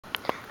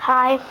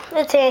Hi,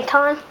 it's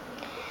Anton.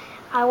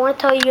 I want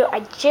to tell you I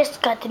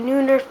just got the new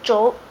nerf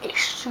jolt. It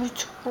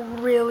shoots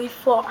really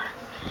far.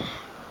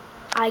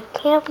 I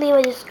can't believe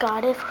I just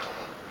got it.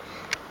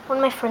 One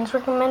of my friends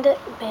recommended it,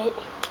 but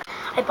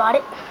I bought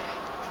it.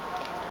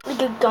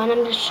 It's a good gun. I'm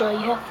going to show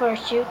you how far it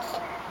shoots.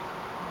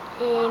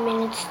 Aim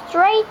it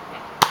straight.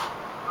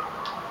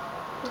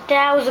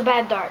 That was a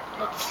bad dart.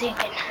 Let's see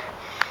again.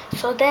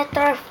 So that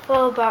dart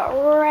fell about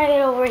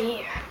right over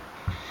here.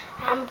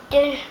 I'm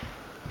getting...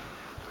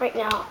 Right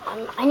now,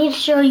 I need to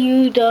show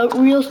you the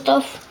real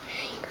stuff.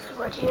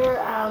 Right here,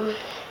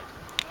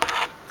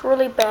 it's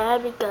really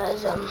bad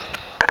because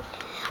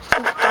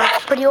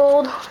it's pretty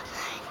old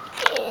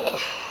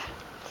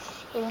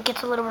and it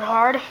gets a little bit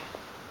hard.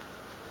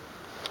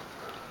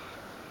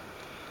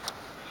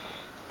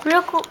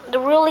 The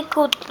really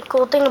cool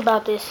thing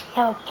about this,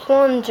 you have a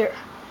plunger.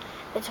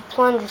 It's a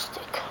plunger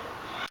stick,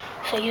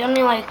 so you don't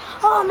need like,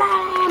 oh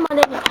man,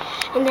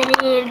 and then you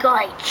need to go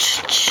like,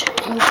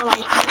 and you go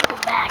like go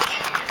back.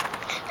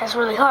 That's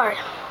really hard.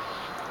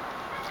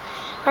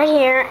 Right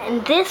here,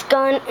 and this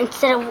gun,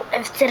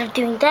 instead of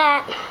doing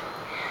that,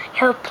 you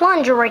have a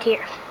plunger right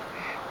here,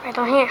 right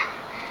on here.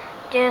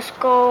 Just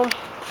go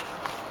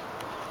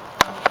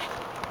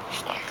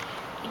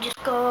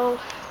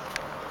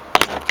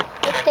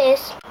like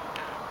this.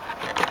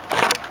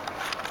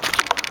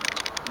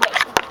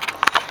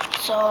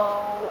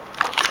 So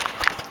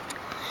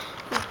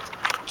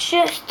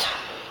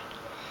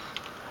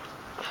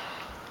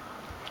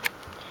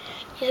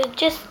you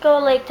just go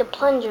like the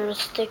plunger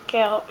stick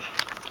out.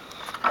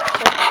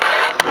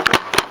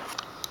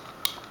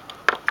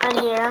 Right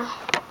here.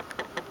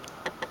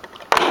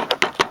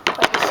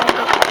 Wait a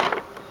second.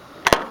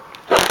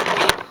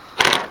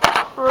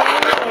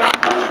 Right here.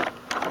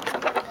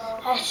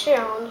 As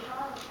shown,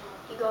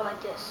 you go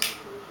like this.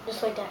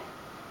 Just like that.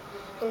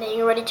 And then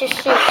you're ready to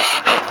shoot.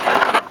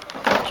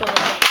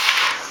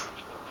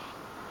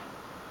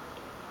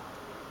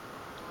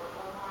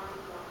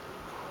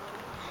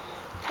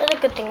 The other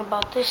good thing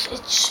about this,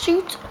 it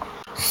shoots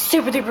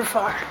super duper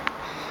far.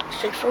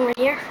 Straight from right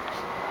here.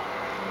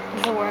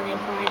 This is where I'm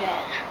going to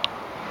at.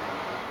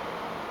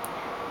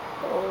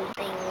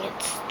 Holding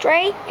it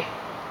straight.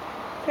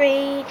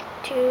 3,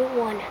 2,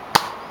 1.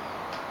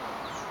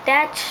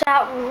 That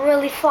shot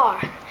really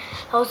far.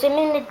 I was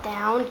aiming it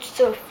down,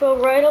 so it fell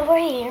right over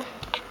here.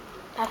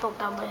 I fell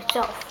down by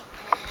itself.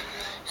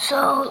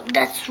 So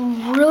that's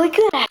really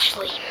good,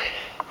 actually.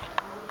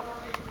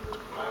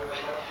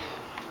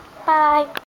 Bye.